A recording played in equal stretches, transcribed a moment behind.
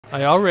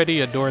I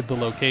already adored the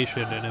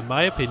location, and in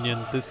my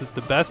opinion, this is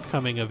the best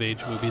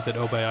coming-of-age movie that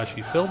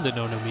Obayashi filmed in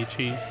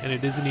Onomichi, and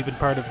it isn't even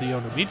part of the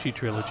Onomichi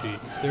trilogy.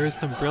 There is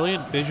some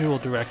brilliant visual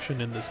direction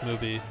in this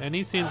movie.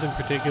 Any scenes in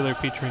particular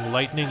featuring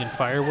lightning and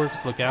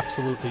fireworks look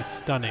absolutely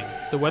stunning.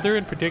 The weather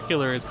in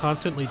particular is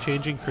constantly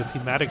changing for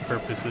thematic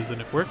purposes,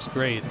 and it works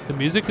great. The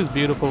music is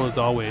beautiful as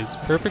always,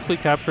 perfectly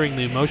capturing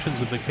the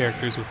emotions of the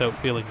characters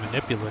without feeling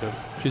manipulative.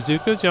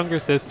 Shizuka's younger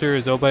sister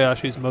is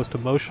Obayashi's most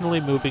emotionally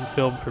moving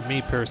film for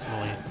me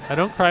personally. I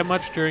don't cry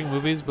much during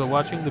movies, but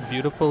watching the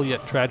beautiful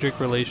yet tragic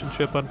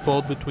relationship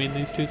unfold between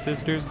these two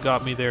sisters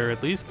got me there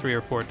at least 3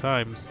 or 4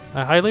 times.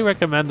 I highly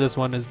recommend this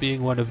one as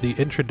being one of the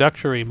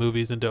introductory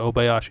movies into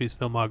Obayashi's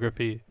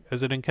filmography,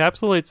 as it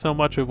encapsulates so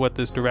much of what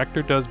this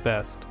director does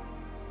best.